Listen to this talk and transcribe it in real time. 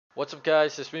What's up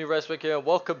guys, it's me Rezmag here and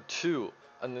welcome to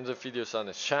another video on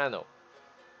this channel.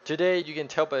 Today you can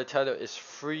tell by the title is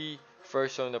free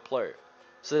first owner player,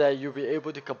 so that you'll be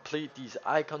able to complete these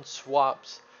icon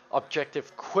swaps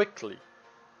objective quickly,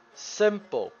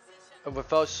 simple, and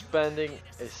without spending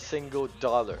a single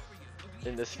dollar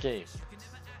in this game.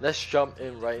 Let's jump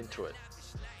in right into it.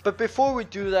 But before we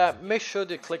do that, make sure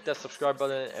to click that subscribe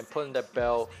button and put in that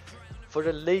bell for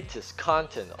the latest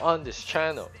content on this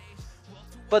channel.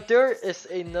 But there is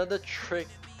another trick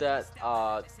that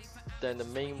than the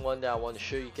main one that I want to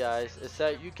show you guys, is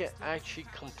that you can actually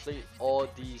complete all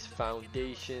these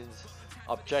foundations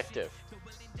objective.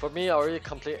 For me, I already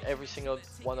complete every single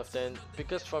one of them,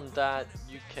 because from that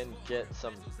you can get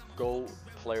some gold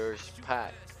players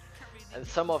pack. And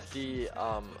some of the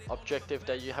objective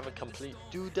that you haven't complete,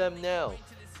 do them now.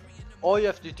 All you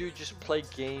have to do is just play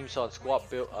games on squad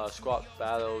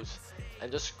battles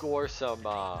and just score some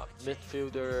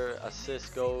midfielder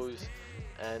assist goals,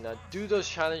 and do those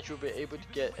challenges. You'll be able to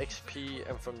get XP,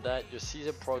 and from that your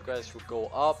season progress will go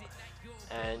up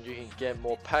and you can get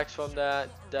more packs from that.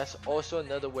 That's also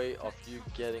another way of you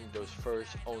getting those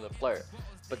first owner player.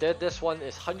 But this one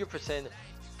is 100%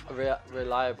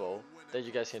 reliable that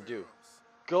you guys can do.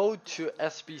 Go to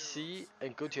SBC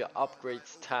and go to your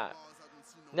upgrades tab.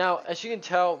 Now, as you can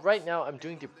tell, right now I'm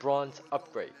doing the bronze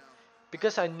upgrade,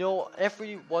 because I know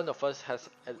every one of us has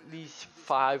at least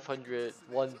 500,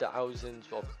 1000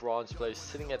 of bronze players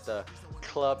sitting at the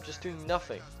club just doing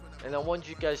nothing, and I want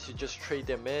you guys to just trade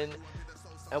them in.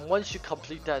 And once you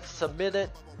complete that, submit it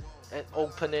and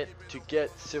open it to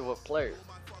get silver player.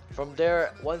 From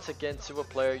there, once again, silver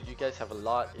player, you guys have a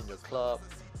lot in your club,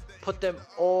 put them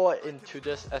all into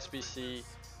this SBC,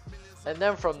 and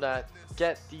then from that,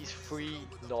 get these free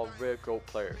non-rare gold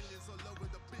players.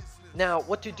 Now,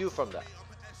 what to do from that?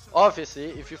 Obviously,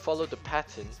 if you follow the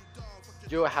pattern,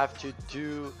 you'll have to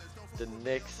do the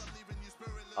next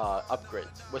upgrade,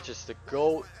 which is the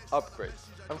gold upgrade.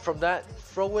 And from that,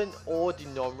 throw in all the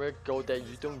non-rare gold that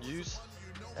you don't use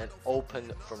and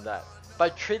open from that. By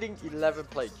trading 11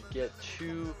 play, you get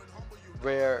 2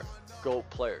 rare gold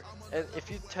players. And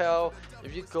if you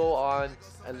go on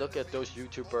and look at those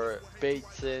YouTuber,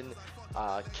 Bateson,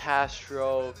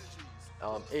 Castro,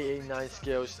 889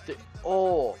 skills, they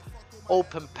all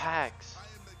open packs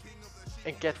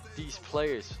and get these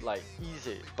players like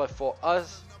easy. But for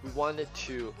us, we wanted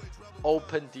to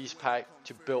open these packs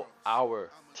to build our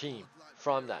team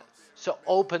from that. So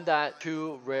open that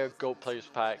 2 rare gold players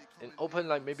pack and open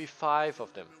like maybe 5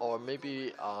 of them, or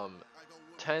maybe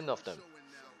 10 of them.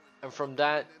 And from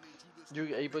that,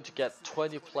 you're able to get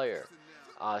 20 player,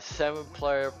 7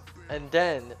 player, and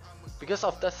then because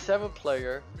of that 7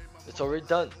 player, it's already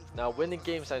done. Now winning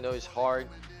games, I know is hard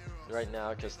right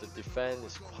now because the defense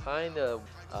is kind of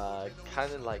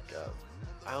like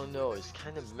I don't know, it's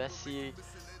kind of messy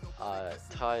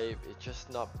type. It's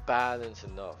just not balanced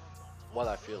enough, what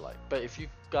I feel like. But if you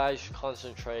guys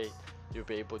concentrate, you'll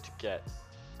be able to get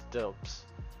the dubs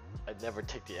and never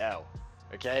take the L.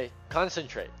 Okay,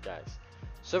 concentrate guys.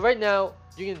 So right now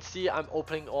you can see I'm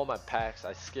opening all my packs.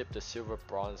 I skipped the silver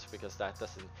bronze because that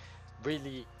doesn't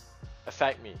really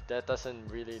affect me. That doesn't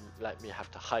really let me have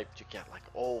to hype to get like,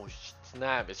 oh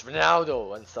snap, it's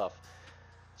Ronaldo and stuff.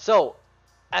 So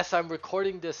as I'm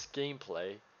recording this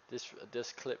gameplay,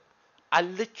 this clip, I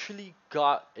literally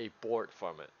got a board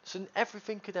from it. So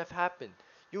everything could have happened.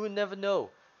 You would never know.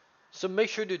 So make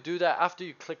sure to do that after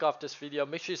you click off this video.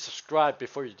 Make sure you subscribe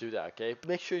before you do that, okay?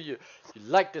 Make sure you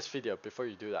like this video before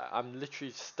you do that. I'm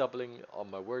literally stumbling on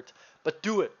my words, but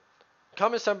do it.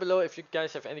 Comment down below if you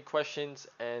guys have any questions,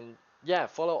 and yeah,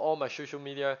 follow all my social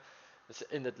media. It's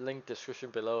in the link description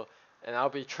below, and I'll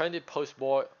be trying to post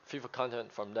more FIFA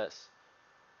content from this.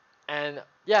 And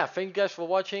yeah, thank you guys for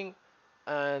watching,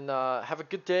 and have a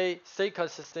good day, stay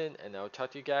consistent, and I'll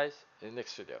talk to you guys in the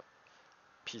next video.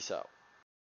 Peace out.